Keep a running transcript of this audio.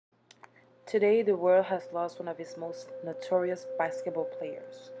Today, the world has lost one of its most notorious basketball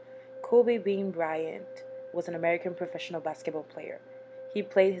players. Kobe Bean Bryant was an American professional basketball player. He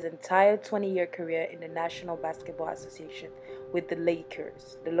played his entire 20-year career in the National Basketball Association with the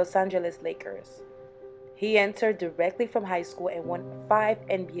Los Angeles Lakers. He entered directly from high school and won 5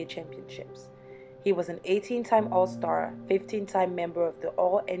 NBA championships. He was an 18-time All-Star, 15-time member of the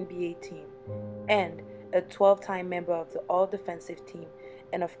All-NBA team, and a 12-time member of the All-Defensive team,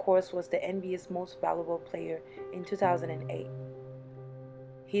 and of course was the NBA's most valuable player in 2008.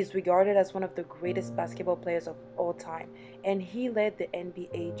 He is regarded as one of the greatest basketball players of all time, and he led the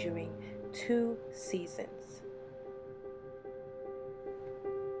NBA during 2 seasons.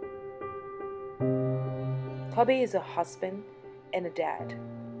 Kobe is a husband and a dad.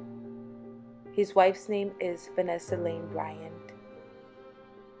 His wife's name is Vanessa Bryant.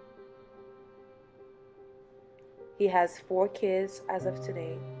 He has 4 kids as of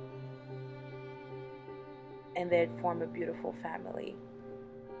today, and they form a beautiful family.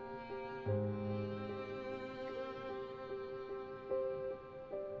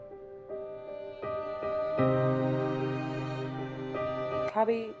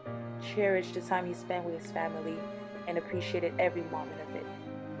 Kobe cherished the time he spent with his family and appreciated every moment of it.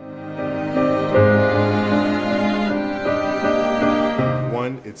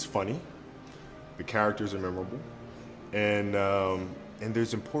 One, it's funny. The characters are memorable, and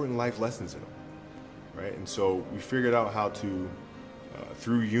there's important life lessons in them, right? And so we figured out how to,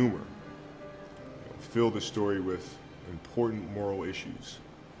 through humor, fill the story with important moral issues,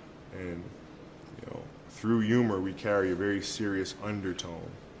 and through humor we carry a very serious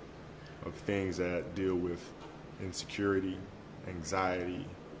undertone of things that deal with insecurity, anxiety,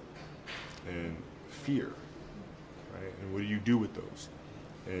 and fear, right? And what do you do with those?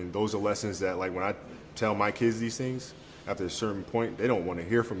 And those are lessons that, like, when I tell my kids these things, after a certain point, they don't want to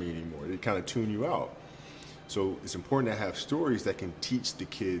hear from me anymore. They kind of tune you out. So it's important to have stories that can teach the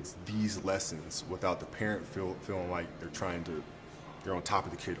kids these lessons without the parent feeling like they're on top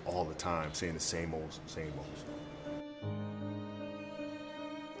of the kid all the time, saying the same old.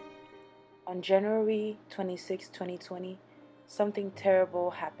 On January 26, 2020, something terrible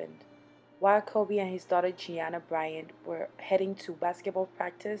happened. While Kobe and his daughter Gianna Bryant were heading to basketball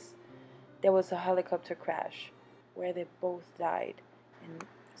practice, there was a helicopter crash where they both died and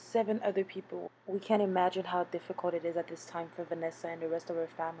 7 other people. We can't imagine how difficult it is at this time for Vanessa and the rest of her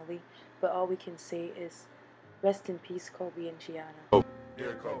family, but all we can say is rest in peace, Kobe and Gianna.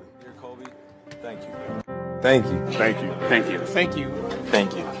 Dear Kobe. Dear Kobe, thank you. Thank you. Thank you. Thank you. Thank you.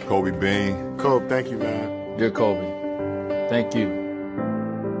 Thank you. Kobe Bean. Kobe, thank you, man. Dear Kobe, thank you.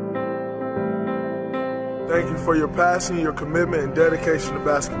 Thank you for your passion, your commitment, and dedication to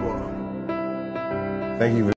basketball. Thank you.